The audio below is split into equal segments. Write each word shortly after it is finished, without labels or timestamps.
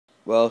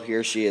Well,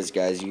 here she is,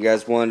 guys. You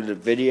guys wanted a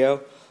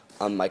video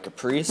on my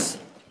Caprice.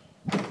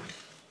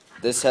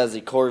 This has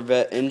a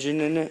Corvette engine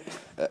in it,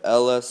 a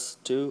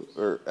LS2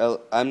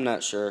 or I'm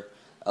not sure,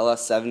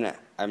 LS7.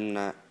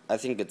 I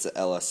think it's a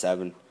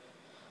LS7.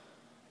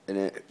 And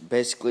it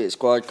basically a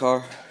squad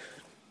car,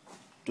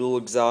 dual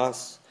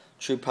exhaust,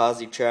 true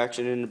posi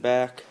traction in the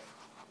back.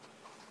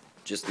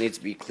 Just needs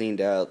to be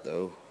cleaned out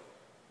though.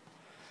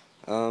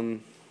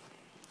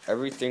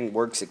 Everything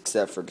works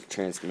except for the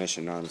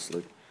transmission,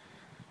 honestly.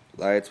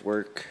 Lights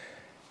work.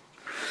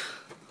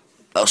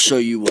 I'll show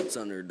you what's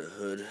under the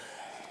hood.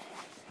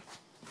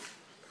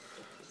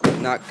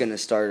 I'm not gonna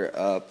start it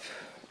up,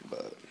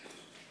 but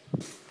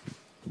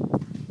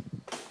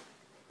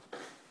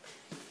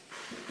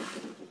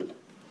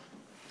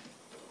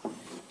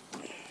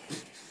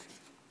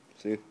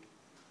see?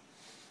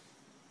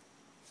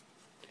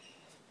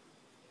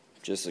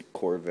 Just a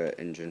Corvette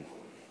engine.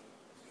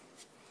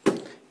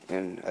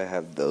 And I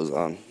have those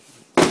on.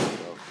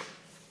 So,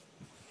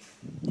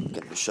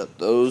 gonna shut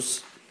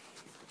those.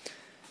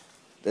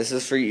 This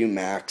is for you,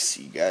 Max.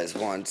 You guys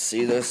want to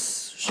see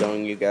this?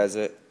 Showing you guys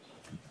it.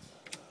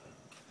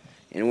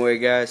 Anyway,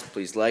 guys,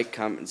 please like,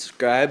 comment, and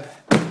subscribe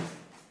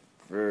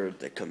for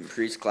the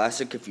Caprice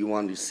Classic. If you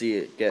want to see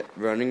it get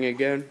running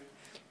again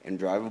and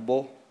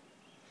drivable,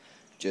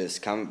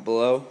 just comment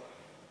below.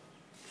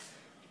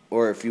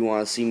 Or if you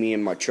want to see me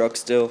in my truck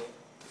still.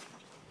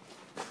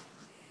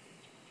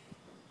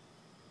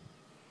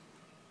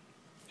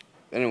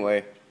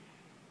 Anyway,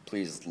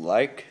 please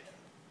like,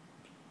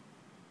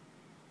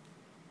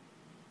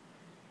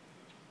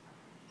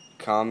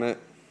 comment,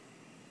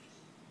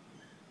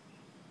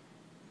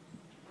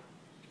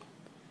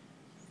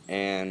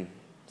 and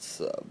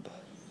sub.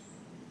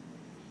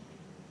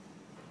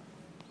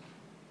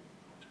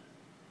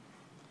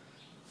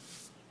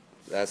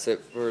 That's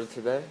it for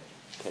today.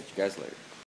 Catch you guys later.